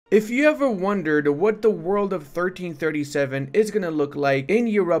If you ever wondered what the world of 1337 is gonna look like in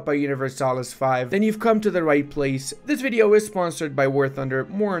Europa Universalis 5, then you've come to the right place. This video is sponsored by War Thunder,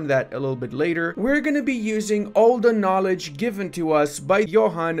 more on that a little bit later. We're gonna be using all the knowledge given to us by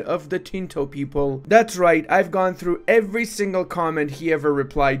Johan of the Tinto people. That's right, I've gone through every single comment he ever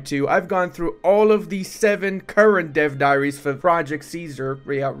replied to. I've gone through all of the 7 current dev diaries for Project Caesar.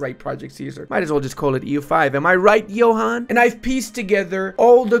 Yeah, right, Project Caesar. Might as well just call it EU5. Am I right, Johan? And I've pieced together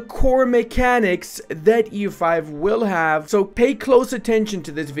all the core mechanics that EU5 will have, so pay close attention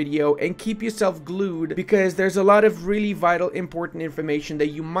to this video and keep yourself glued, because there's a lot of really vital important information that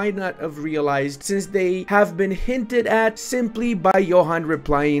you might not have realized, since they have been hinted at simply by Johan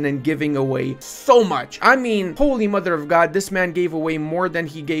replying and giving away so much. I mean, holy mother of God, this man gave away more than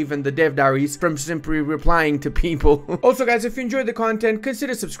he gave in the dev diaries from simply replying to people. Also guys, if you enjoyed the content,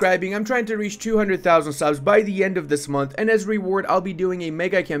 consider subscribing. I'm trying to reach 200,000 subs by the end of this month, and as reward I'll be doing a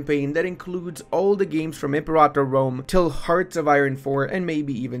mega campaign that includes all the games from Imperator Rome till Hearts of Iron 4 and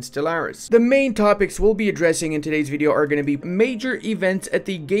maybe even Stellaris. The main topics we'll be addressing in today's video are going to be major events at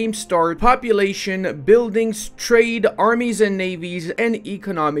the game start, population, buildings, trade, armies and navies, and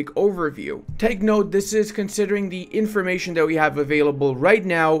economic overview. Take note, this is considering the information that we have available right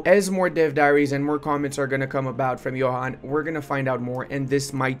now. As more dev diaries and more comments are going to come about from Johan, we're going to find out more, and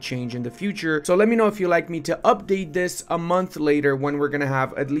this might change in the future. So let me know if you'd like me to update this a month later, when we're going to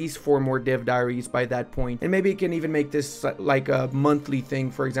have at least 4 more dev diaries by that point. And maybe you can even make this like a monthly thing,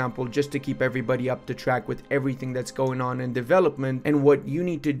 for example, just to keep everybody up to track with everything that's going on in development and what you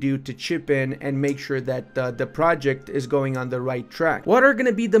need to do to chip in and make sure that the project is going on the right track. What are going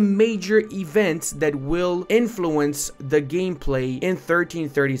to be the major events that will influence the gameplay in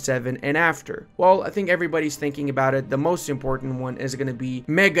 1337 and after? Well, I think everybody's thinking about it. The most important one is going to be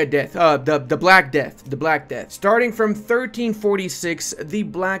Mega Death, the Black Death, the Black Death. Starting from 1346, the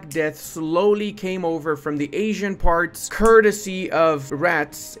Black Death slowly came over from the Asian parts, courtesy of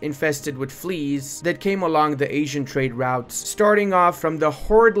rats infested with fleas that came along the Asian trade routes, starting off from the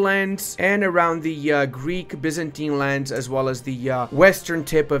Horde lands and around the Greek Byzantine lands, as well as the western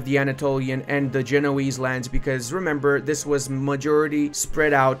tip of the Anatolian and the Genoese lands, because remember, this was majority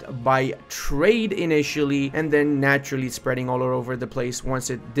spread out by trade initially, and then naturally spreading all over the place once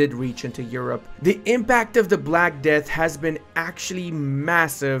it did reach into Europe. The impact of the Black Death has been actually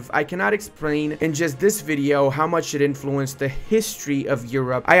massive. I cannot explain in just this video how much it influenced the history of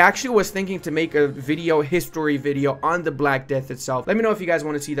Europe. I actually was thinking to make a history video on the Black Death itself. Let me know if you guys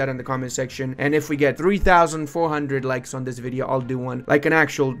want to see that in the comment section, and if we get 3,400 likes on this video, I'll do one, like an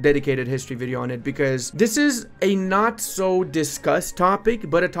actual dedicated history video on it, because this is a not so discussed topic,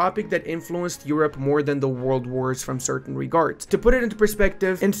 but a topic that influenced Europe more than the world wars from certain regards. To put it into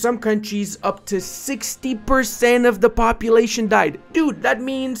perspective, in some countries up to 60% of the population died. Dude, that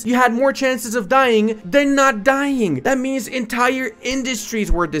means you had more chances of dying than not dying. That means entire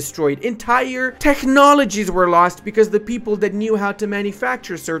industries were destroyed, entire technologies were lost, because the people that knew how to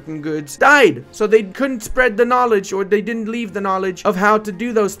manufacture certain goods died, so they couldn't spread the knowledge, or they didn't leave the knowledge of how to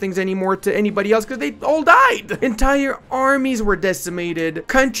do those things anymore to anybody else, because they all died. Entire armies were decimated.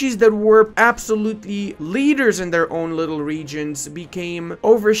 Countries that were absolutely leaders in their own little regions became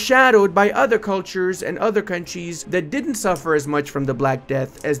overshadowed by other cultures and other countries that didn't suffer as much from the Black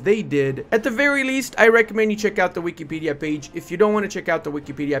Death as they did. At the very least, I recommend you check out the Wikipedia page. If you don't want to check out the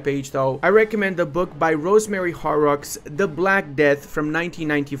Wikipedia page though, I recommend the book by Rosemary Horrocks, The Black Death, from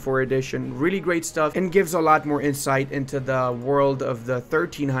 1994 edition. Really great stuff, and gives a lot more insight into the world of the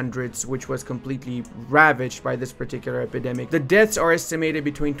 1300s, which was completely ravaged by this particular epidemic. The deaths are estimated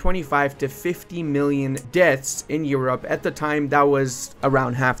between 25 to 50 million deaths in Europe. At the time, that was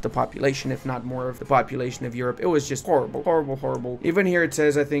around half the population, if not more of the population of Europe. It was just horrible, horrible, horrible. Even here it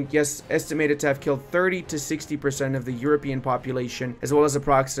says, I think, yes, estimated to have killed 30 to 60% of the European population, as well as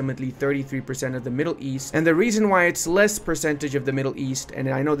approximately 33% of the Middle East. And the reason why it's less percentage of the Middle East, and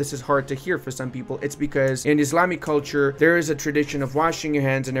I know this is hard to hear for some people, it's because in Islamic culture, there is a tradition of washing your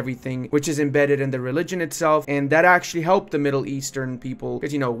hands and everything, which is embedded in the religion itself, and that actually helped the Middle Eastern people,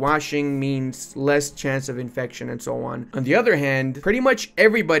 because, you know, washing means less chance of infection and so on. On the other hand, pretty much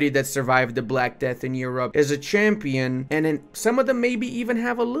everybody that survived the Black Death in Europe is a champion, and then some of them maybe even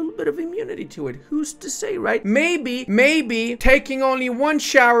have a little bit of immunity to it. Who's to say, right? Maybe taking only 1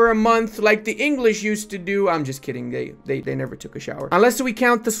 shower a month like the English used to do. I'm just kidding. They never took a shower. Unless we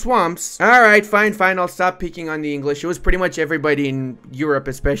count the swamps. Alright, fine. I'll stop picking on the English. It was pretty much everybody in Europe,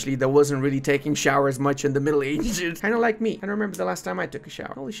 especially, that wasn't really taking showers much in the Middle Ages. Kind of like me. I don't remember the last time I took a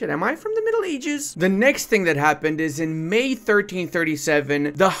shower. Holy shit, am I from the Middle Ages? The next thing that happened is in May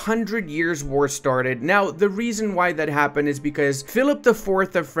 1337, the 100 Years' War started. Now, the reason why that happened is because Philip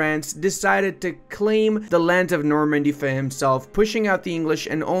IV of France decided to claim the land of Normandy for himself, pushing out the English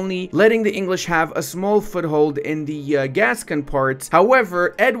and only letting the English have a small foothold in the Gascon parts.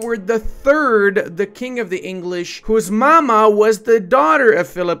 However, Edward III, the king of the English, whose mama was the daughter of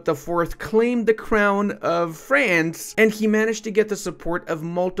Philip IV, claimed the crown of France, and he managed to get the support of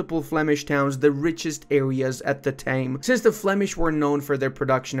multiple Flemish towns, the richest areas at the time, since the Flemish were known for their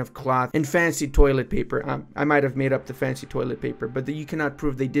production of cloth and fancy toilet paper. I might have made up the fancy toilet paper, but you cannot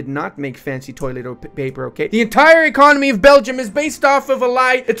prove they did not make fancy toilet paper, okay? The entire economy of Belgium is based off of a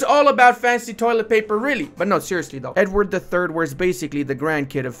lie. It's all about fancy toilet paper, really. But no, seriously though, Edward III was basically the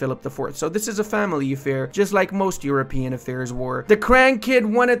grandkid of Philip IV, so this is a family affair, just like most European affairs were. The grandkid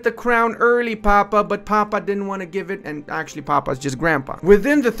wanted the crown early, Papa, but Papa didn't want to give it, and actually Papa's just Grandpa.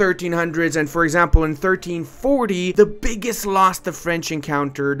 Within the 1300s, and for example in 1340, the biggest loss the French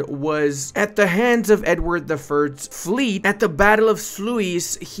encountered was at the hands of Edward I's fleet. At the Battle of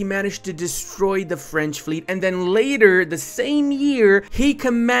Sluis, he managed to destroy the French fleet, and then later, the same year, he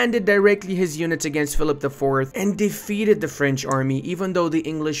commanded directly his units against Philip IV and defeated the French army, even though the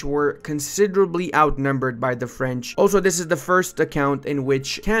English were considerably outnumbered by the French. Also, this is the first account in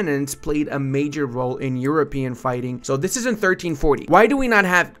which cannons played a major role in European fighting. So this is in 1340. Why do we not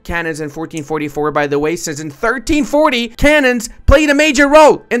have cannons in 1444, by the way, since in 1340, cannons played a major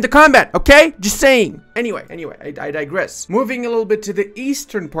role in the combat, okay? Just saying. Anyway, I digress. Moving a little bit to the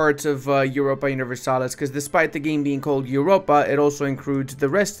eastern parts of Europa Universalis, because despite the game being called Europa, it also includes the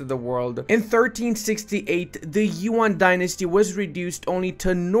rest of the world. In 1368, the Yuan dynasty was reduced only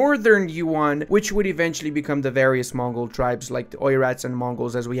to northern Yuan, which would eventually become the various Mongol tribes like the Oirats and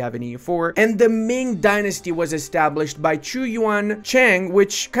Mongols as we have in EU4. And the Ming dynasty was established by Chu Yuan Chang,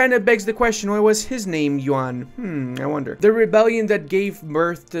 which kind of begs the question, why was his name Yuan? I wonder. The rebellion that gave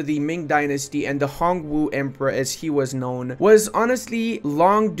birth to the Ming dynasty and the Hongwu Emperor, as he was known, was honestly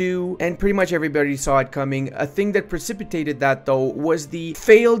long due, and pretty much everybody saw it coming. A thing that precipitated that, though, was the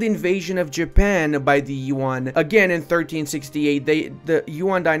failed invasion of Japan by the Yuan. Again, in 1368, the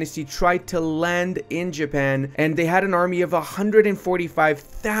Yuan dynasty tried to land in Japan, and they had an army of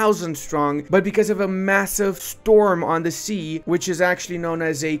 145,000 strong, but because of a massive storm on the sea, which is actually known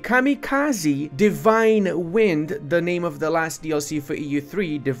as a kamikaze, Divine Wind, the name of the last DLC for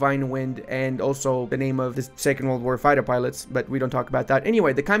EU3, Divine Wind, and also the name of the Second World War fighter pilots, but we don't talk about that.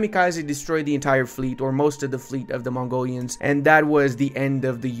 Anyway, the kamikaze destroyed the entire fleet, or most of the fleet of the Mongolians, and that was the end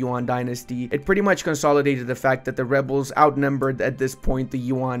of the Yuan dynasty. It pretty much consolidated the fact that the rebels outnumbered at this point the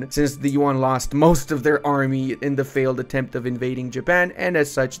Yuan, since the Yuan lost most of their army in the failed attempt of invading Japan, and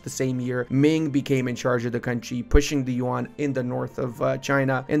as such, the same year, Ming became in charge of the country, pushing the Yuan in the north of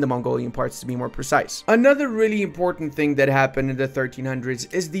China, in the Mongolian parts to be more precise. Another really important thing that happened in the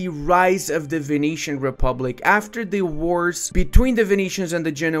 1300s is the rise of the Venetian Republic. After the wars between the Venetians and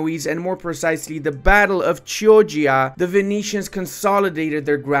the Genoese, and more precisely the Battle of Chioggia, the Venetians consolidated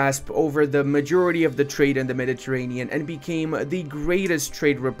their grasp over the majority of the trade in the Mediterranean and became the greatest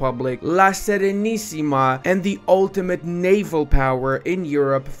trade republic, La Serenissima, and the ultimate naval power in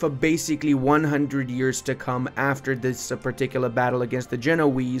Europe for basically 100 years to come after this particular battle against the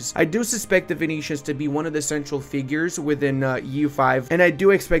Genoese. I do suspect the Venetians to be one of the central figures within EU5, and I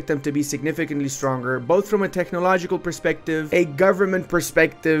do expect them to be significantly stronger, both from a technological perspective, a government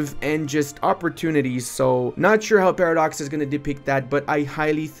perspective, and just opportunities. So not sure how Paradox is going to depict that, but I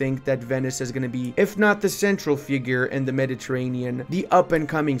highly think that Venice is going to be, if not the central figure in the Mediterranean, the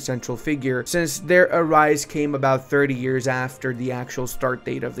up-and-coming central figure, since their rise came about 30 years after the actual start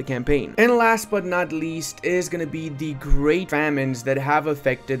date of the campaign. And last but not least is going to be the great famines that have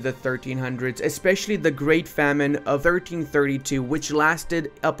affected the 1300s, especially the Great Famine of 1332, which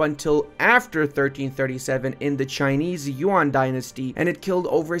lasted up until after 1337 in the Chinese Yuan dynasty, and it killed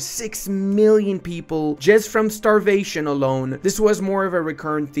over 6 million people just from starvation alone. This was more of a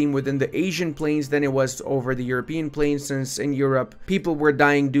recurrent theme within the Asian plains than it was over the European plains, since in Europe people were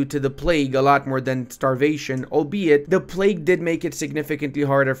dying due to the plague a lot more than starvation, albeit the plague did make it significantly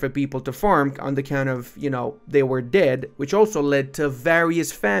harder for people to farm on the count of, you know, they were dead, which also led to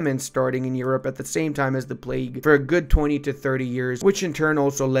various famines starting in Europe at the same time as the plague for a good 20 to 30 years, which in turn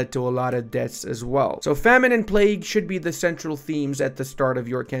also led to a lot of deaths as well. So famine and plague should be the central themes at the start of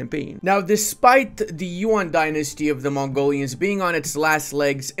your campaign. Now, despite the Yuan dynasty of the Mongolians being on its last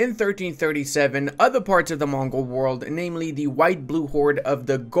legs in 1337, other parts of the Mongol world, namely the white-blue horde of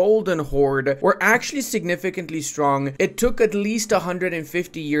the Golden Horde, were actually significantly strong. It took at least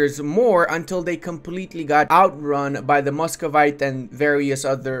 150 years more until they completely got outrun by the Muscovite and various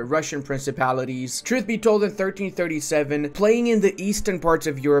other Russian principalities. Truth be told, in 1337, playing in the eastern parts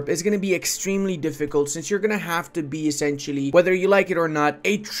of Europe is going to be extremely difficult, since you're going to have to be essentially, whether you like it or not,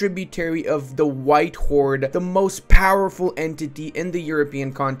 a tributary of the White Horde, the most powerful entity in the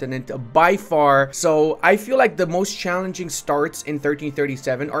European continent by far. So I feel like the most challenging starts in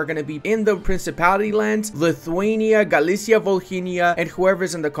 1337 are going to be in the Principality lands, Lithuania, Galicia, Volhynia, and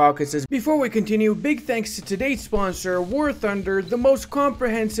whoever's in the Caucasus. Before we continue, big thanks to today's sponsor, War Thunder, the most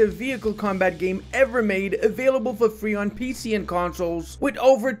comprehensive vehicle combat game ever made, available for free on PC and consoles, with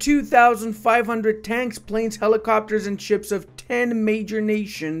over 2,500 tanks, planes, helicopters, and ships of 10 major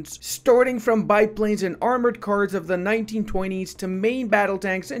nations, starting from biplanes and armored cars of the 1920s to main battle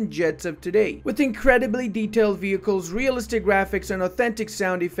tanks and jets of today. With incredibly detailed vehicles, realistic graphics, and authentic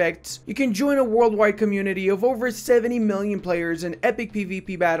sound effects, you can join a worldwide community of over 70 million players in epic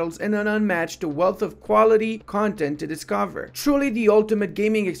PvP battles and an unmatched wealth of quality content to discover. Truly the ultimate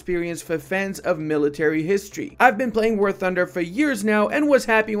gaming experience for fans of military history. I've been playing War Thunder for years now and was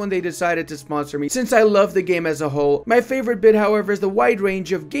happy when they decided to sponsor me, since I love the game as a whole. My favorite bit, however, is the wide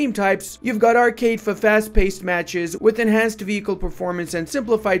range of game types. You've got arcade for fast-paced matches with enhanced vehicle performance and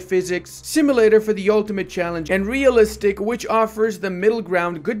simplified physics, simulator for the ultimate challenge, and realistic, which offers the middle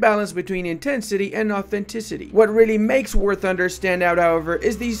ground, good balance between intensity and authenticity. What really makes War Thunder stand out, however,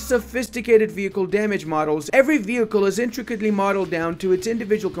 is these sophisticated vehicle damage models. Every vehicle is intricately modeled down to its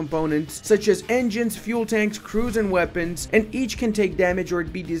individual components, such as engines, fuel tanks, crews, and weapons, and each can take damage or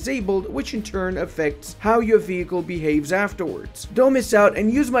be disabled, which in turn affects how your vehicle behaves afterwards. Don't miss out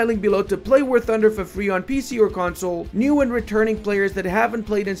and use my link below to play War Thunder for free on PC or console. New and returning players that haven't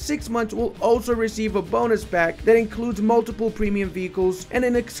played in 6 months will also receive a bonus pack that includes multiple premium vehicles and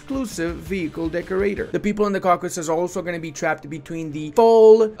an exclusive vehicle decorator. The people in the Caucasus are also going to be trapped between the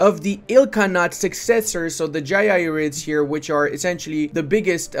fall of the Ilkhanate successors, so the Jayairids here, which are essentially the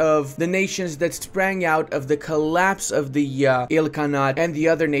biggest of the nations that sprang out of the collapse of the Ilkhanate, and the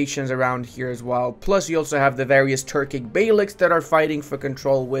other nations around here as well. Plus you also have the various Turkic beyliks that are fighting for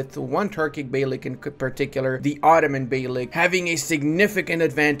control, with one Turkic beylik in particular, the Ottoman beylik, having a significant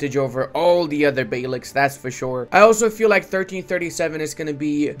advantage over all the other beyliks, that's for sure. I also feel like 1337 is going to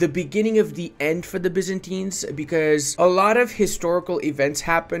be the beginning of the end for the Byzantines, because a lot of historical events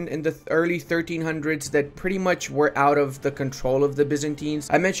happened in the early 1300s that pretty much were out of the control of the Byzantines.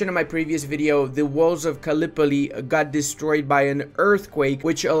 I mentioned in my previous video, the walls of Gallipoli got destroyed by an earthquake,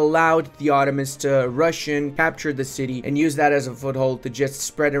 which allowed the Ottomans to rush in, capture the city, and use that as a foothold to just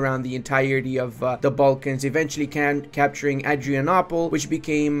spread around the entirety of the Balkans, eventually capturing Adrianople, which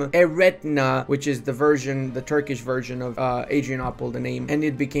became Eretna, which is the Turkish version of Adrianople, the name, and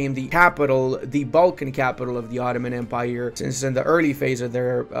it became the capital, the Balkan capital of the Ottoman Empire, since in the early phase of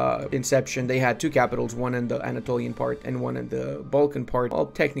their inception, they had two capitals, one in the Anatolian part and one in the Balkan part. Well,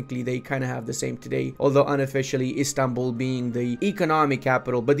 technically, they kind of have the same today, although unofficially Istanbul being the economic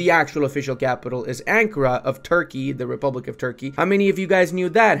capital, but the actual official capital is Ankara of Turkey, the Republic of Turkey. How many of you guys knew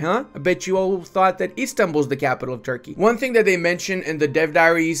that, huh? I bet you all thought that Istanbul's the capital of Turkey. One thing that they mention in the dev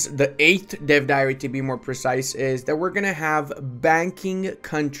diaries, the 8th dev diary to be more precise, is that we're gonna have banking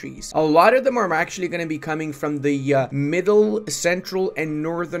countries. A lot of them are actually gonna be coming from the middle, central, and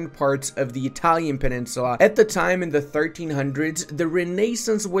northern parts of the Italian peninsula. At the time in the 1300s, the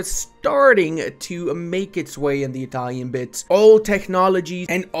Renaissance was starting to make its way in the Italian bits. Old technologies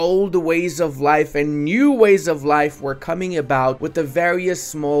and old ways of life and new ways of life were coming about, with the various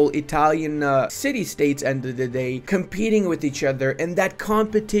small Italian city-states end of the day competing with each other, and that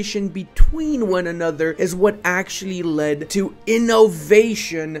competition between one another is what actually led to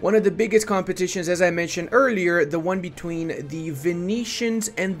innovation. One of the biggest competitions, as I mentioned earlier, the one between the Venetians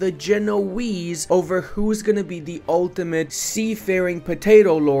and the Genoese over who's gonna be the ultimate seafaring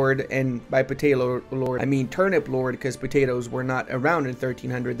potato lord. And by potato lord, I mean turnip lord, because potatoes were not around in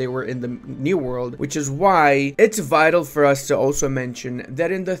 1300, they were in the New World, which is why it's vital for us to also mention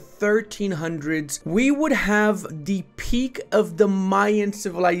that in the 1300s, we would have the peak of the Mayan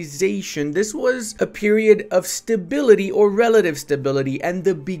civilization. This was a period of stability or relative stability, and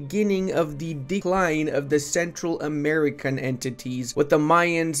the beginning of the decline of the Central American entities, with the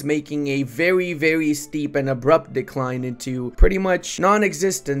Mayans making a very, very steep and abrupt decline into pretty much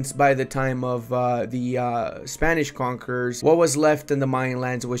non-existence by the time of the Spanish conquerors. What was left in the Mayan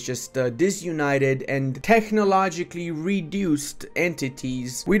lands was just disunited and technologically reduced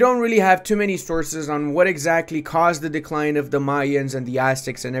entities. We don't really have too many sources on what exactly caused the decline of the Mayans and the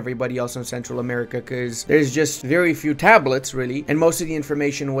Aztecs and everybody else in Central America, because there's just very few tablets really, and most of the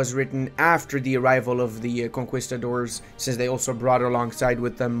information was written after the arrival of the conquistadors, since they also brought alongside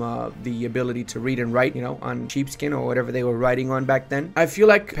with them the ability to read and write, you know, on sheepskin or whatever they were writing on back then. I feel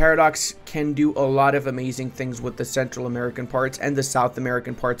like Paradox can do a lot of amazing things with the Central American parts and the South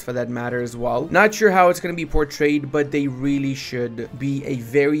American parts for that matter as well. Not sure how it's going to be portrayed, but they really should be a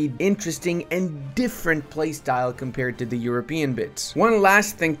very interesting and different playstyle compared to the European bits. One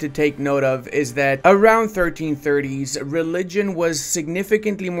last thing to take note of is that around 1330s, religion was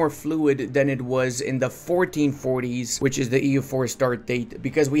significantly more fluid than it was in the 1440s, which is the EU4 start date,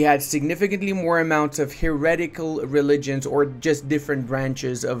 because we had significantly more amounts of heretical religions or just different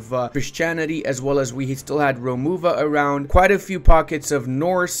branches of Christianity, as well as we still had Romuva around, quite a few pockets of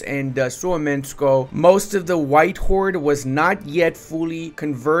Norse and Suomensko. Most of the White Horde was not yet fully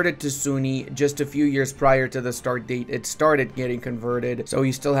converted to Sunni. Just a few years prior to the start date, it started getting converted, so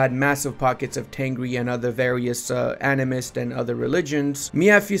you still had massive pockets of Tengri and other various animist and other religions.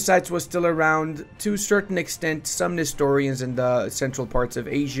 Miaphysites was still around to a certain extent, some Nestorians in the central parts of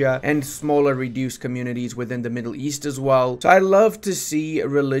Asia, and smaller reduced communities within the Middle East as well. So I love to see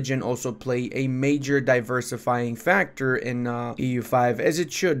religion also play a major diversifying factor in EU5, as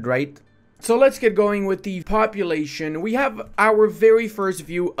it should, right? So let's get going with the population. We have our very first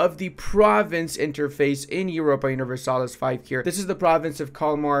view of the province interface in Europa Universalis 5 here. This is the province of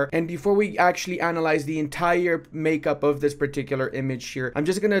Kalmar, and before we actually analyze the entire makeup of this particular image here, I'm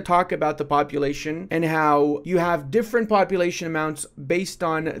just going to talk about the population and how you have different population amounts based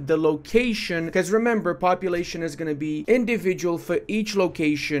on the location, because remember, population is going to be individual for each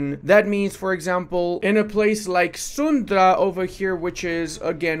location. That means, for example, in a place like Sundra over here, which is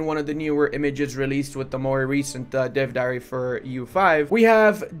again one of the newer images released with the more recent dev diary for EU5, we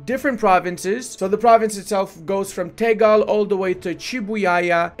have different provinces. So the province itself goes from Tegal all the way to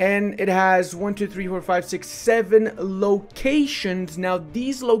Chibuyaya, and it has 1, 2, 3, 4, 5, 6, 7 locations. Now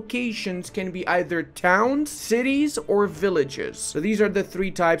these locations can be either towns, cities, or villages. So these are the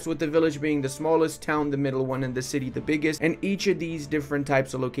three types, with the village being the smallest, town the middle one, and the city the biggest. And each of these different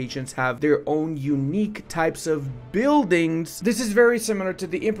types of locations have their own unique types of buildings. This is very similar to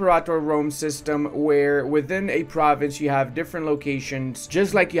the Imperator Rome system, where within a province you have different locations,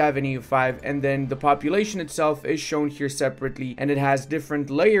 just like you have in EU5, and then the population itself is shown here separately, and it has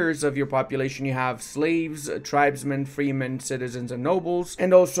different layers of your population. You have slaves, tribesmen, freemen, citizens, and nobles,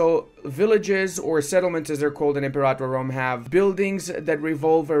 and also villages or settlements, as they're called in Imperator Rome, have buildings that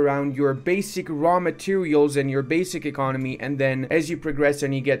revolve around your basic raw materials and your basic economy. And then as you progress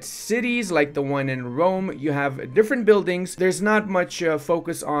and you get cities like the one in Rome, you have different buildings. There's not much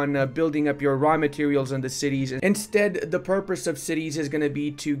focus on building up your raw materials in the cities. Instead, the purpose of cities is going to be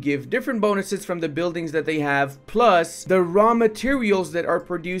to give different bonuses from the buildings that they have, plus the raw materials that are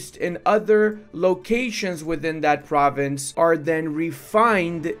produced in other locations within that province are then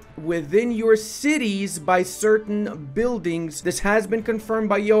refined within your cities by certain buildings. This has been confirmed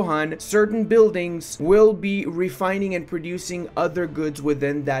by Johan. Certain buildings will be refining and producing other goods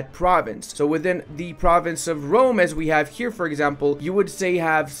within that province. So within the province of Rome, as we have here, for example, you would say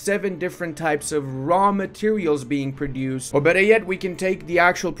have 7 different types of raw materials being produced. Or better yet, we can take the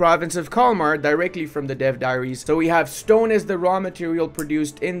actual province of Kalmar directly from the dev diaries. So we have stone as the raw material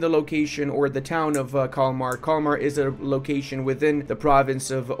produced in the location or the town of Kalmar. Kalmar is a location within the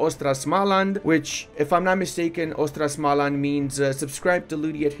province of Ostra Smaland, which, if I'm not mistaken, Ostra Smaland means subscribe to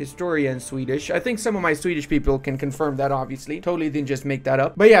Ludi at Historia in Swedish. I think some of my Swedish people can confirm that, obviously. Totally didn't just make that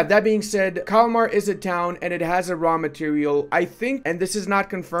up. But yeah, that being said, Kalmar is a town and it has a raw material. I think, and this is not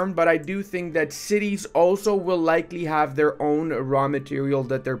confirmed, but I do think that cities also will likely have their own raw material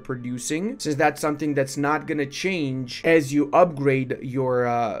that they're producing, since that's something that's not going to change as you upgrade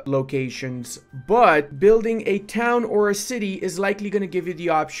your locations. But building a town or a city is likely going to give you the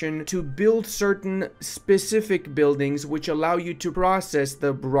option to build certain specific buildings which allow you to process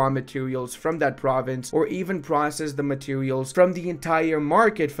the raw materials from that province, or even process the materials from the entire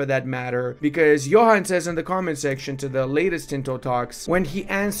market for that matter. Because Johan says in the comment section to the latest Tinto Talks, when he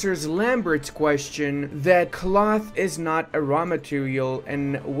answers Lambert's question, that cloth is not a raw material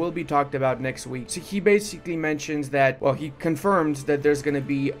and will be talked about next week. So he basically mentions that, well, he confirms that there's going to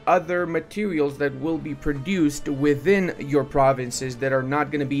be other materials that will be produced within your provinces that are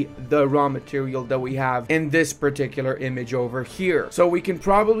not going to be the raw material that we have in this particular image over here. So we can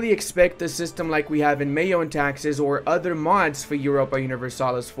probably expect a system like we have in Mayo and Taxes or other mods for Europa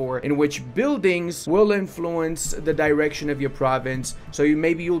Universalis 4, in which buildings will influence the direction of your province. So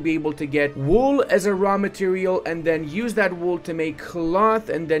maybe you'll be able to get wool as a raw material and then use that wool to make cloth,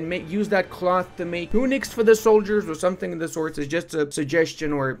 and then use that cloth to make tunics for the soldiers or something of the sorts. Is just a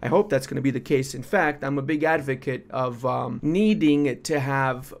suggestion, or I hope that's going to be the case. In fact, I'm a big advocate of needing to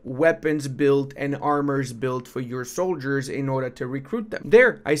have weapons built and armors built for your soldiers in order to recruit them.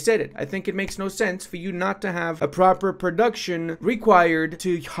 There, I said it. I think it makes no sense for you not to have a proper production required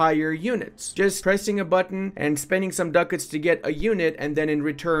to hire units. Just pressing a button and spending some ducats to get a unit, and then in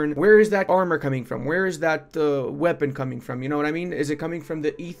return turn, where is that armor coming from? Where is that weapon coming from? You know what I mean? Is it coming from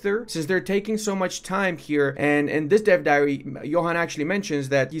the ether? Since they're taking so much time here, and in this dev diary, Johan actually mentions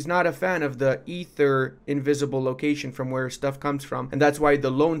that he's not a fan of the ether invisible location from where stuff comes from, and that's why the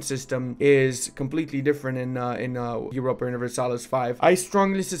loan system is completely different in Europa Universalis 5. I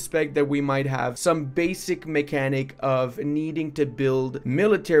strongly suspect that we might have some basic mechanic of needing to build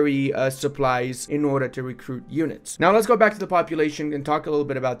military supplies in order to recruit units. Now let's go back to the population and talk a little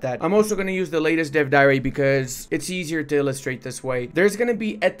bit about that. I'm also going to use the latest dev diary because it's easier to illustrate this way. There's going to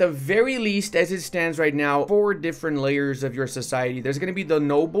be, at the very least, as it stands right now, 4 different layers of your society. There's going to be the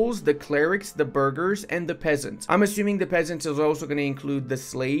nobles, the clerics, the burghers, and the peasants. I'm assuming the peasants is also going to include the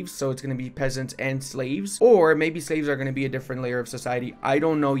slaves, so it's going to be peasants and slaves, or maybe slaves are going to be a different layer of society. I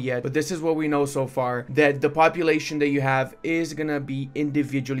don't know yet, but this is what we know so far, that the population that you have is going to be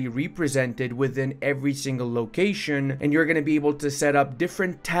individually represented within every single location, and you're going to be able to set up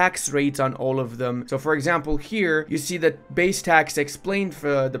different tax rates on all of them. So for example, here you see the base tax explained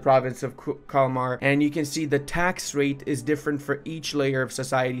for the province of Kalmar, and you can see the tax rate is different for each layer of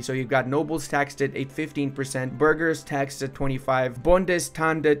society. So you've got nobles taxed at 15%, burghers taxed at 25%,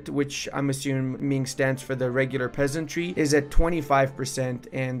 bondestandet, which I'm assuming stands for the regular peasantry, is at 25%,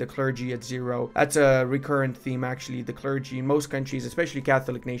 and the clergy at 0. That's a recurrent theme actually. The clergy in most countries, especially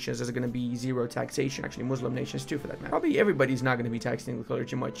Catholic nations, is going to be 0 taxation. Actually Muslim nations too, for that matter. Probably everybody's not going to be taxing the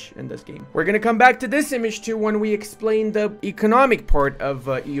clergy much in this game. We're going to come back to this image too when we explain the economic part of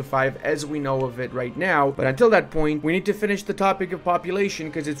EU5 as we know of it right now. But until that point, we need to finish the topic of population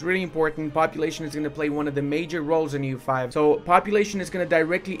because it's really important. Population is going to play one of the major roles in EU5. So population is going to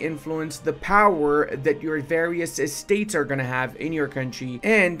directly influence the power that your various estates are going to have in your country.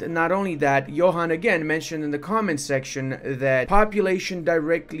 And not only that, Johan again mentioned in the comments section that population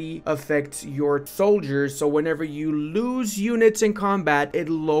directly affects your soldiers. So whenever you lose units in combat, it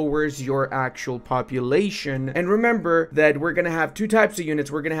lowers your actual population. And remember that we're going to have 2 types of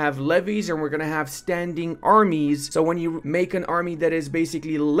units. We're going to have levies and we're going to have standing armies. So when you make an army that is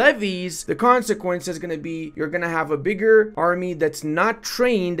basically levies, the consequence is going to be you're going to have a bigger army that's not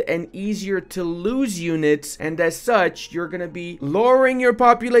trained and easier to lose units, and as such you're going to be lowering your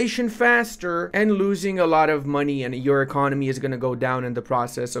population faster and losing a lot of money, and your economy is going to go down in the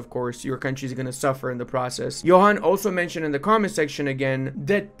process. Of course, your country is going to suffer in the process. Johan also mentioned in the comment section again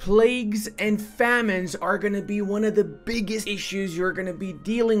that plagues and famines are going to be one of the biggest issues you're going to be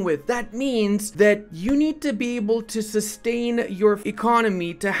dealing with. That means that you need to be able to sustain your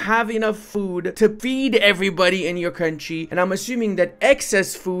economy, to have enough food to feed everybody in your country, and I'm assuming that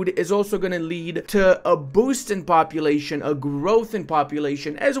excess food is also going to lead to a boost in population, a growth in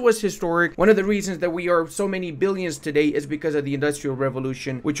population, as was historic. One of the reasons that we are so many billions today is because of the Industrial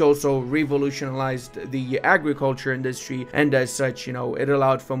Revolution, which also revolutionized the agriculture industry, and as such, you know, it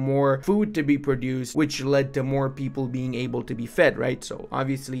allowed for more food to be produced, which led to more people being able to be fed, right? So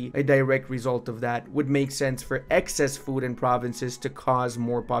obviously a direct result of that would make sense for excess food in provinces to cause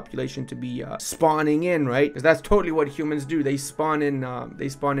more population to be spawning in, right? Because that's totally what humans do. They spawn in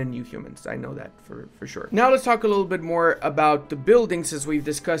new humans. I know that for sure. Now let's talk a little bit more about the buildings, since we've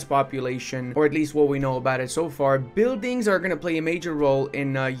discussed population, or at least what we know about it so far. Buildings are going to play a major role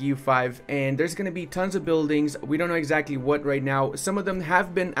in EU5, and there's going to be tons of buildings. We don't know exactly what right now. Some of them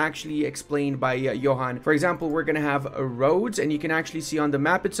have been actually explained by Johan. For example, we're going to have roads, and you can actually see on the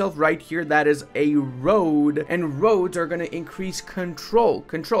map itself right here, that is a road, and roads are going to increase control.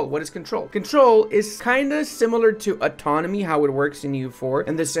 What is control? Control is kind of similar to autonomy, how it works in EU4,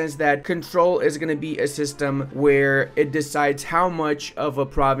 in the sense that control is going to be a system where it decides how much of a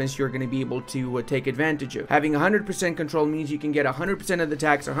province you're going to be able to take advantage of. Having 100% control means you can get 100% of the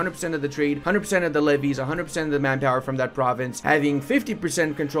tax, 100% of the trade, 100% of the levies, 100% of the manpower from that province. Having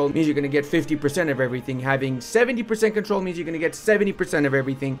 50% control means you're going to get 50% of everything. Having 70% control means you're going to get 70% of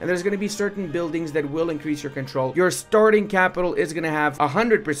everything. And there's going to be certain buildings that will increase your control. Your starting capital is going to have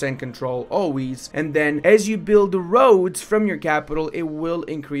 100% control always, and then as you build roads from your capital, it will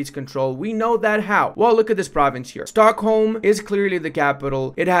increase control. We know that how? Well, look at this province here. Stockholm is clearly the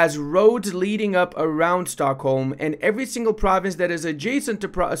capital. It has roads leading up around Stockholm, and every single province that is adjacent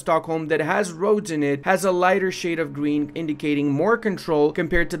to Stockholm that has roads in it has a lighter shade of green, indicating more control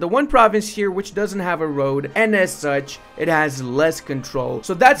compared to the one province here which doesn't have a road, and as such it has less control.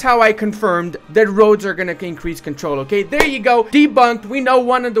 So that's how I confirmed that roads are going to increase control. Okay, there you go, debunked. We know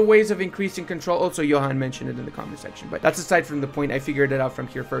one of the ways of increasing control. Also, Johan mentioned it in the comment section, but that's aside from the point. I figured it out from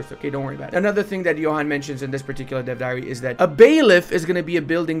here first. Okay, don't worry about it. Another thing that Johan mentions in this particular dev diary is that a bailiff is going to be a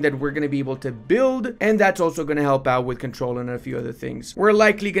building that we're going to be able to build, and that's also going to help out with control and a few other things. We're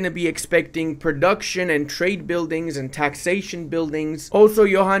likely going to be expecting production and trade buildings and taxation buildings buildings. Also,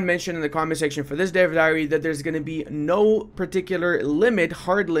 Johan mentioned in the comment section for this dev diary that there's going to be no particular limit,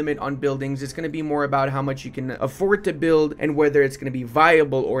 hard limit on buildings. It's going to be more about how much you can afford to build and whether it's going to be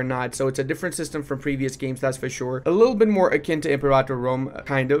viable or not. So it's a different system from previous games, that's for sure. A little bit more akin to Imperator Rome,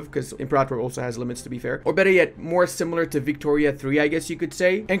 kind of, because Imperator also has limits, to be fair. Or better yet, more similar to Victoria 3, I guess you could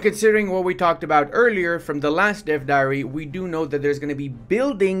say. And considering what we talked about earlier from the last dev diary, we do know that there's going to be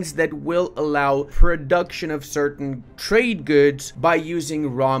buildings that will allow production of certain trade goods by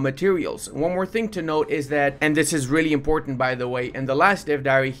using raw materials. One more thing to note is that, and this is really important by the way, in the last dev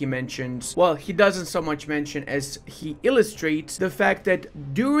diary he mentions, well, he doesn't so much mention as he illustrates the fact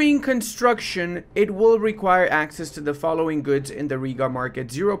that during construction it will require access to the following goods in the Riga market: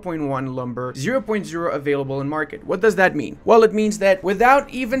 0.1 lumber, 0.0 available in market. What does that mean? Well, it means that without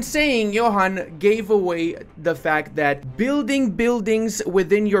even saying, Johan gave away the fact that building buildings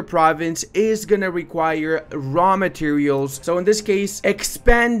within your province is gonna require raw materials. So in this case,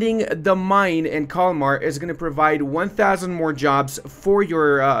 expanding the mine in Kalmar is gonna provide 1,000 more jobs for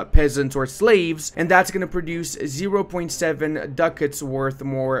your peasants or slaves, and that's gonna produce 0.7 ducats worth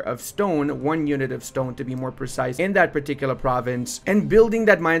more of stone, 1 unit of stone to be more precise, in that particular province. And building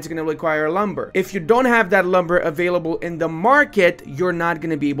that mine is gonna require lumber. If you don't have that lumber available in the market, you're not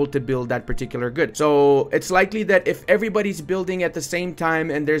gonna be able to build that particular good. So it's likely that if everybody's building at the same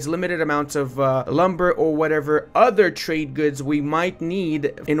time and there's limited amounts of lumber or whatever other trade goods we might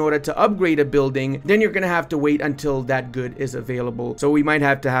need in order to upgrade a building, then you're gonna have to wait until that good is available. So we might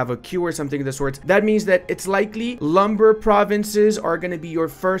have to have a queue or something of the sorts. That means that it's likely lumber provinces are gonna be your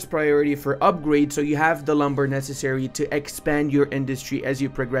first priority for upgrade, so you have the lumber necessary to expand your industry as you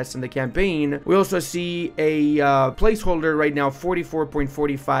progress in the campaign. We also see a placeholder right now,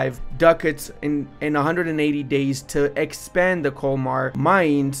 44.45 ducats in 180 days to expand the Kalmar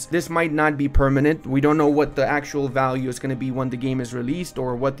mines. This might not be permanent. We don't know what the actual value is going to be when the game is released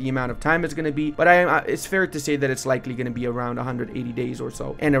or what the amount of time is going to be, but it's fair to say that it's likely going to be around 180 days or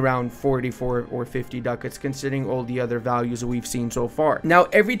so and around 44 or 50 ducats considering all the other values we've seen so far. Now,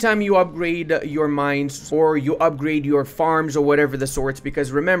 every time you upgrade your mines or you upgrade your farms or whatever the sorts,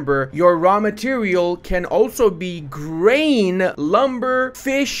 because remember, your raw material can also be grain, lumber,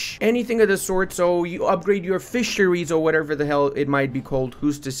 fish, anything of the sort. So you upgrade your fisheries or whatever the hell it might be called,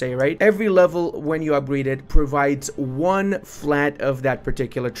 who's to say, right? Every level when you upgrade it provides one flat of that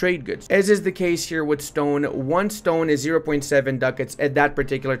particular trade goods. As is the case here with stone, one stone is 0.7 ducats at that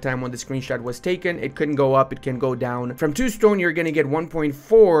particular time when the screenshot was taken. It couldn't go up, it can go down. From 2 stone, you're going to get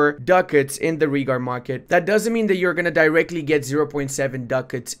 1.4 ducats in the Riga market. That doesn't mean that you're going to directly get 0.7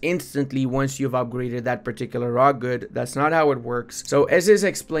 ducats instantly once you've upgraded that particular raw good. That's not how it works. So as is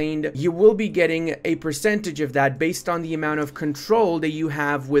explained, you will be getting a percentage of that based on the amount of control that you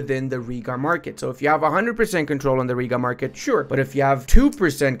have within the Riga market. So if you have 100% control on the Riga market, sure. But if you have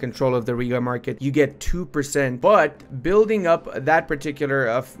 2% control of the Riga market, you get 2%. But building up that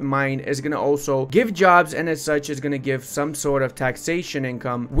particular mine is going to also give jobs, and as such is going to give some sort of taxation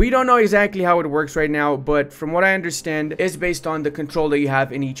income. We don't know exactly how it works right now, but from what I understand, it's based on the control that you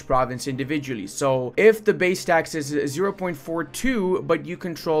have in each province individually. So if the base tax is 0.42, but you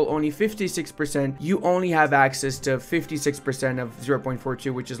control only 56%, you only have access to 56% of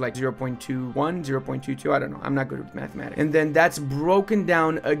 0.42, which is like 0.21, 0.22. I don't know. I'm not good with mathematics. And then that's broken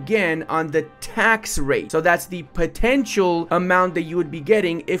down again on the tax rate. So that's the potential amount that you would be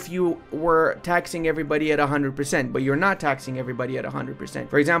getting if you were taxing everybody at 100%, but you're not taxing everybody at 100%.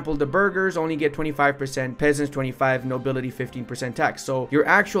 For example, the burghers only get 25%, peasants 25%, nobility 15% tax. So your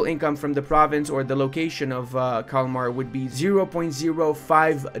actual income from the province or the location of Kalmar would be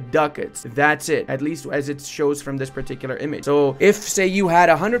 0.05 ducats. That's it, at least as it shows from this particular image. So if, say, you had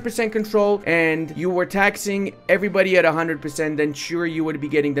 100% control and you were taxing everybody at 100%, then sure, you would be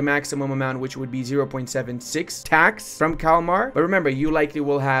getting the maximum amount, which would be 0.76 tax from Kalmar. But remember, you likely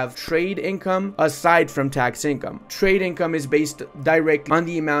will have trade income aside from tax income. Trade income is based directly on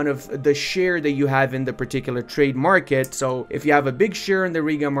the amount of the share that you have in the particular trade market. So if you have a big share in the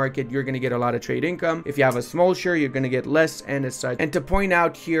Riga market, you're going to get a lot of trade income. If you have a small share, you're going to get less, and as such. And to point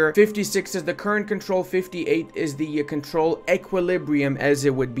out here, 56 is the current control, 58 is the control equilibrium as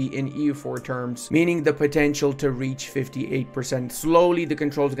it would be in EU4 terms, meaning the potential to reach 58%. Slowly, the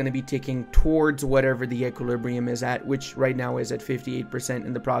control is going to be ticking towards whatever the equilibrium is at, which right now is at 58%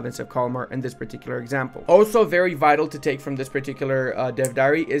 in the province of Kalmar in this particular example. Also very vital to take from this particular dev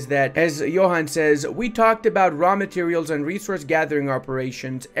diary is that, as Johan says, we talked about raw materials and resource gathering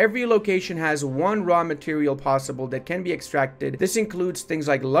operations. Every location has one raw material possible that can be extracted. This includes things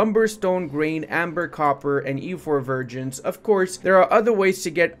like lumber, stone, grain, amber, copper, and EU4 virgins. Of course, there are other ways to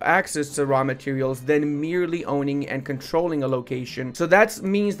get access to raw materials than merely owning and controlling a location. So that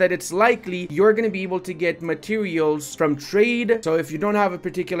means that it's likely you're going to be able to get materials from trade. So if you don't have a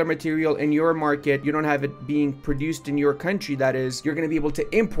particular material in your market, you don't have it being produced in your country, that is, you're going to be able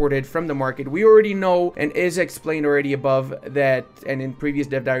to import it from the market. We already know, and is explained already above, that, and in previous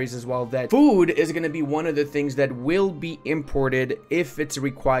dev diaries as well, that food is going to be one of the things that will be imported if it's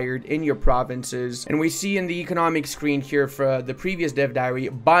required in your provinces. And we see in the economic screen here for the previous dev diary,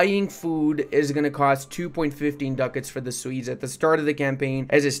 buying food is going to cost 2.15 ducats for the Swedes at the start of the campaign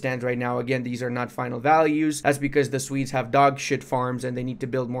as it stands right now. Again, these are not final values. That's because the Swedes have dog shit farms and they need to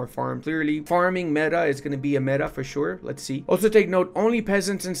build more farms. Clearly, farming meta is going to be a meta for sure. Let's see. Also take note, only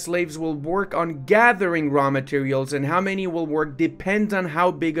peasants and slaves will work on gathering raw materials, and how many will work depends on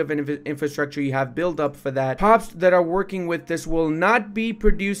how big of an infrastructure you have built up for that. Pops that are working with this will not be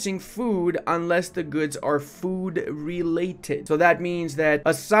producing food unless the goods are food related. So that means that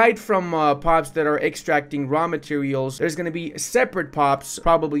aside from pops that are extracting raw materials, there's going to be separate pops,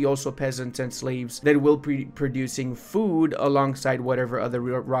 probably also peasants and slaves, that will be producing food alongside whatever other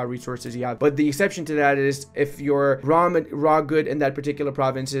raw resources you have. But the exception to that is if your raw good in that particular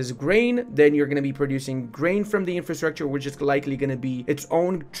province is grain, then you're going to be producing grain from the infrastructure, which is likely going to be its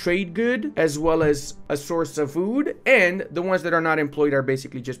own trade good as well as a source of food, and the ones that are not employed are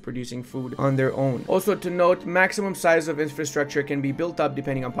basically just producing food on their own. Also to note, maximum size of infrastructure can be built up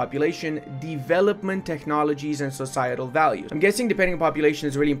depending on population, development, technologies, and societal values. I'm guessing depending on population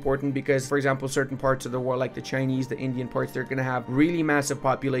is really important because, for example, certain parts of the world like the Chinese, the Indian parts, they're going to have really massive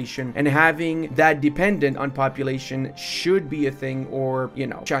population, and having that dependent on population should be a thing, or, you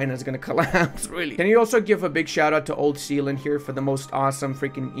know, China's going to collapse, really. Can you also give a big shout out to Old Sealand here for the most awesome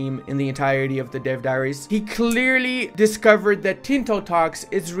freaking meme in the entirety of the dev diaries? He clearly discovered that Tinto talks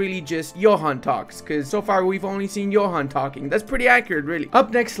is really just Johan talks, because so far we've only seen Johan talking. That's pretty accurate, really.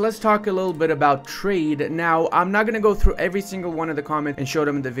 Up next, let's talk a little bit about trade. Now, I'm not going to go through every single one of the comments and show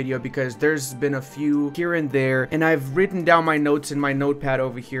them in the video because there's been a few here and there, and I've written down my notes in my notepad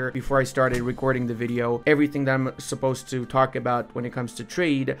over here before I started recording the video, everything that I'm supposed to talk about when it comes to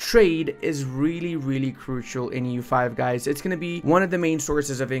trade. Trade is really crucial in EU5, guys. It's going to be one of the main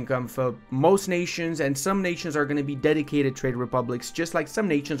sources of income for most nations, and some nations are going to be dedicated trade republics, just like some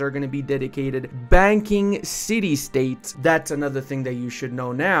nations are going to be dedicated banking city-states. That's another thing that you should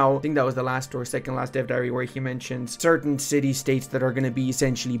know now. I think that was the last or second last dev diary where he mentions certain city-states that are going to be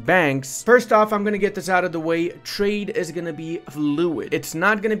essentially banks. First off, I'm going to get this out of the way. Trade is going to be fluid. It's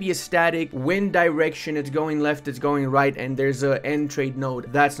not going to be a static wind direction. It's going left, it's going right, and there's a end trade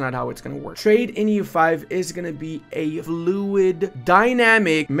node. That's not how it's going to work. Trade in EU5 is going to be a fluid,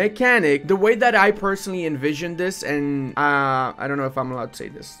 dynamic mechanic. The way that I personally envision this, and I don't know if I'm allowed to say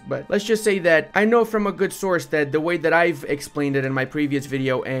this, but let's just say that I know from a good source that the way that I've explained it in my previous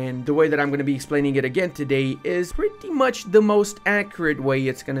video and the way that I'm going to be explaining it again today is pretty much the most accurate way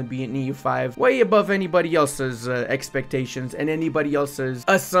it's going to be in EU5, way above anybody else's expectations and anybody else's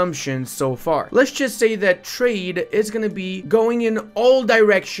assumptions so far. Let's just say that trade is going to be going in all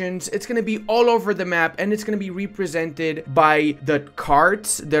directions. It's going to be all over the map, and it's going to be represented by the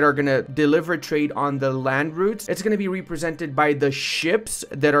carts that are going to deliver trade on the land routes. It's going to be represented by the ships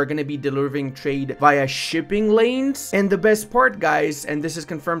that are going to be delivering trade via shipping lanes. And the best part, guys, and this is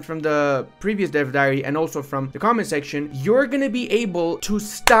confirmed from the previous dev diary and also from the comment section, you're going to be able to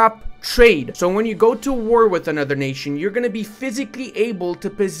stop trade. So when you go to war with another nation, you're going to be physically able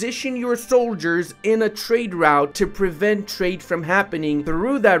to position your soldiers in a trade route to prevent trade from happening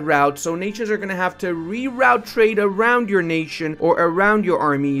through that route. So nations are going to have to reroute trade around your nation or around your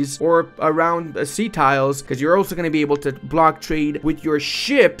armies or around sea tiles, because you're also going to be able to block trade with your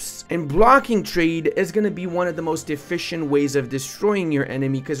ships. And blocking trade is going to be one of the most efficient ways of destroying your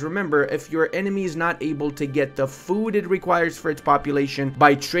enemy, because remember, if your enemy is not able to get the food it requires for its population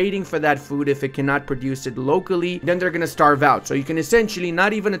by trading for that food, if it cannot produce it locally, then they're gonna starve out. So you can essentially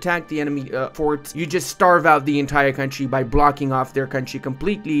not even attack the enemy forts, you just starve out the entire country by blocking off their country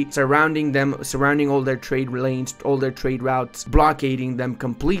completely, surrounding them, surrounding all their trade lanes, all their trade routes, blockading them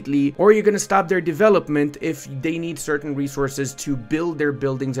completely. Or you're gonna stop their development if they need certain resources to build their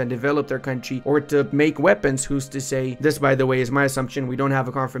buildings and develop their country, or to make weapons. Who's to say? This, by the way, is my assumption. We don't have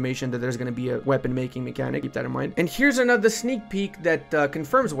a confirmation that there's gonna be a weapon making mechanic. Keep that in mind. And here's another sneak peek that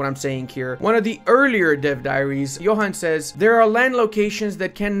confirms what I'm saying here. One of the earlier dev diaries, Johan says, there are land locations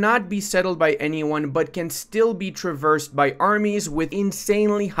that cannot be settled by anyone but can still be traversed by armies with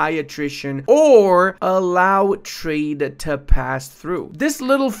insanely high attrition or allow trade to pass through. This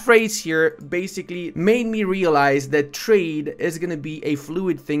little phrase here basically made me realize that trade is going to be a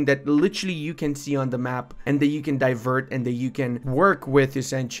fluid thing that literally you can see on the map and that you can divert and that you can work with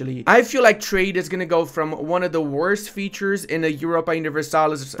essentially. I feel like trade is going to go from one of the worst features in the Europa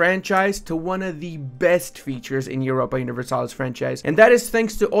Universalis franchise to one of the best features in Europa Universalis franchise. And that is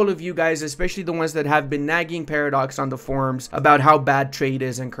thanks to all of you guys, especially the ones that have been nagging Paradox on the forums about how bad trade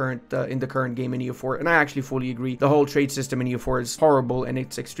is in the current game in EU4. And I actually fully agree. The whole trade system in EU4 is horrible and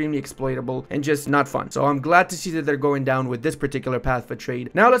it's extremely exploitable and just not fun. So I'm glad to see that they're going down with this particular path for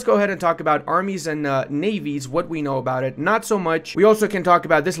trade. Now let's go ahead and talk about armies and navies, what we know about it. Not so much. We also can talk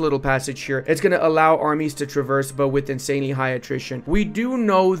about this little passage here. It's going to allow armies to traverse, but with insanely high attrition. We do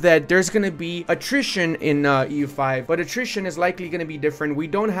know that there's going to be attrition in EU5, but attrition is likely going to be different. We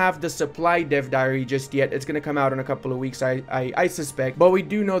don't have the supply dev diary just yet. It's going to come out in a couple of weeks, I suspect. But we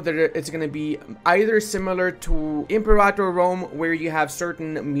do know that it's going to be either similar to Imperator Rome, where you have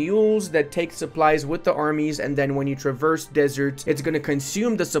certain mules that take supplies with the armies, and then when you traverse deserts, it's going to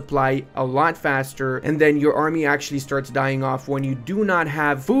consume the supply a lot faster, and then your army actually starts dying off when you do not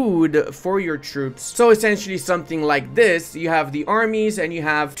have food for your troops. So essentially something like this. You have the armies and you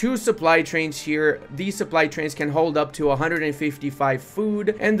have two supply trains here. These supply trains can hold up to 155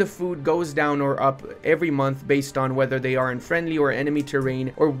 food, and the food goes down or up every month based on whether they are in friendly or enemy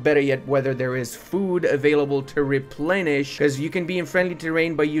terrain, or better yet, whether there is food available to replenish, because you can be in friendly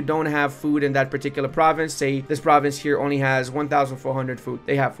terrain but you don't have food in that particular province. Say this province here only has 1,400 food.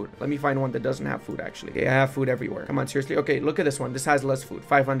 They have food. Let me find one that doesn't have food actually. They have food everywhere. Come on, seriously. Okay, look at this one. This has less food.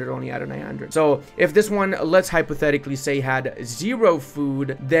 500 only out of 900. So if this one, let's hypothetically say, had 0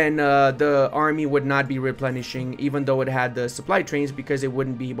 food, then the army would not be replenishing even though it had the supply trains, because it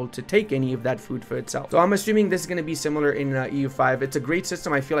wouldn't be able to take any of that food for itself. So I'm assuming this is going to be similar in EU5. It's a great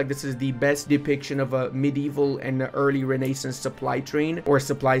system. I feel like this is the best depiction of a medieval and early Renaissance supply train, or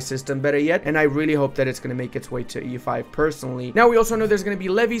supply system better yet, and I really hope that it's going to make its way to EU5 personally. Now we also know there's going to be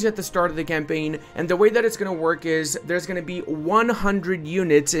levies at the start of the campaign, and the way that it's going to work is there's going to be 100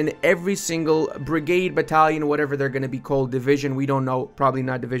 units in every single brigade, battalion, whatever they're going to be called, division, we don't know, probably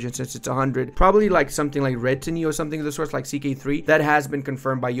not division since it's 100, probably like something like retinue or something of the sort, like CK3. That has been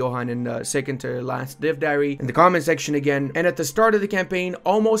confirmed by Johan in the second to last div diary in the comment section again. And at the start of the campaign,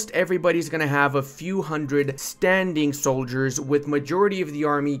 almost everybody's going to have a few hundred standing soldiers, with majority of the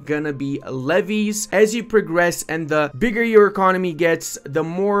army gonna be levies. As you progress and the bigger your economy gets, the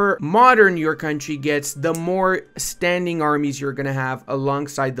more modern your country gets, the more standing armies you're gonna have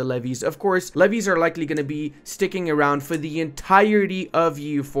alongside the levies. Of course, levies are likely gonna be sticking around for the entirety of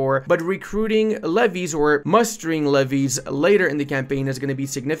EU4, but recruiting levies or mustering levies later in the campaign is gonna be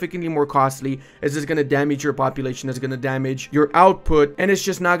significantly more costly, as it's gonna damage your population, it's gonna damage your output, and it's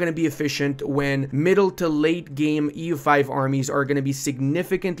just not gonna be efficient when middle to late game EU5 armies are gonna be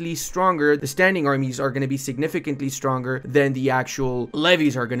significantly stronger. The standing armies are going to be significantly stronger than the actual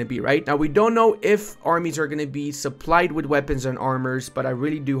levies are going to be, right? Now, we don't know if armies are going to be supplied with weapons and armors, but I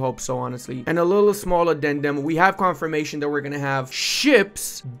really do hope so, honestly. And a little small addendum, we have confirmation that we're going to have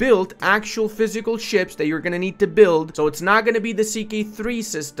ships built, actual physical ships that you're going to need to build. So it's not going to be the CK3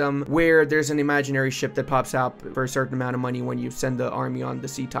 system where there's an imaginary ship that pops out for a certain amount of money when you send the army on the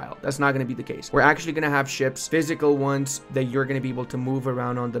sea tile. That's not going to be the case. We're actually going to have ships, physical ones, that you're going to be able to move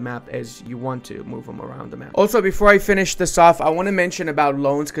around on the map as you want to move them around the map. Also, before I finish this off, I want to mention about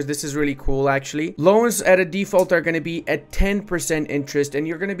loans, because this is really cool actually. Loans at a default are going to be at 10% interest, and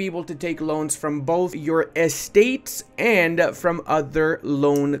you're going to be able to take loans from both your estates and from other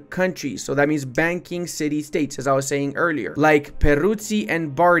loan countries. So that means banking city states, as I was saying earlier, like Peruzzi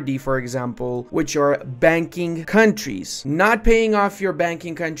and Bardi, for example, which are banking countries. Not paying off your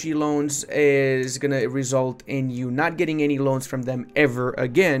banking country loans is going to result in you not getting any loans from them ever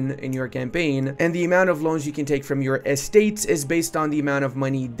again in your campaign, and the amount of loans you can take from your estates is based on the amount of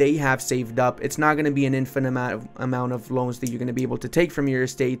money they have saved up. It's not going to be an infinite amount of loans that you're going to be able to take from your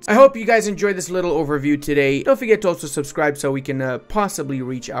estates. I hope you guys enjoyed this little overview today. Don't forget to also subscribe so we can possibly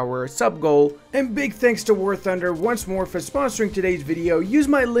reach our sub goal. And big thanks to War Thunder once more for sponsoring today's video. Use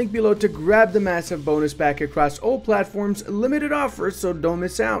my link below to grab the massive bonus pack across all platforms, limited offers, so don't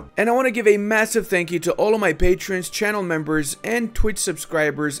miss out. And I want to give a massive thank you to all of my patrons, channel members, and Twitch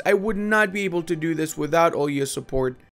subscribers. I would not be able to do this without all your support.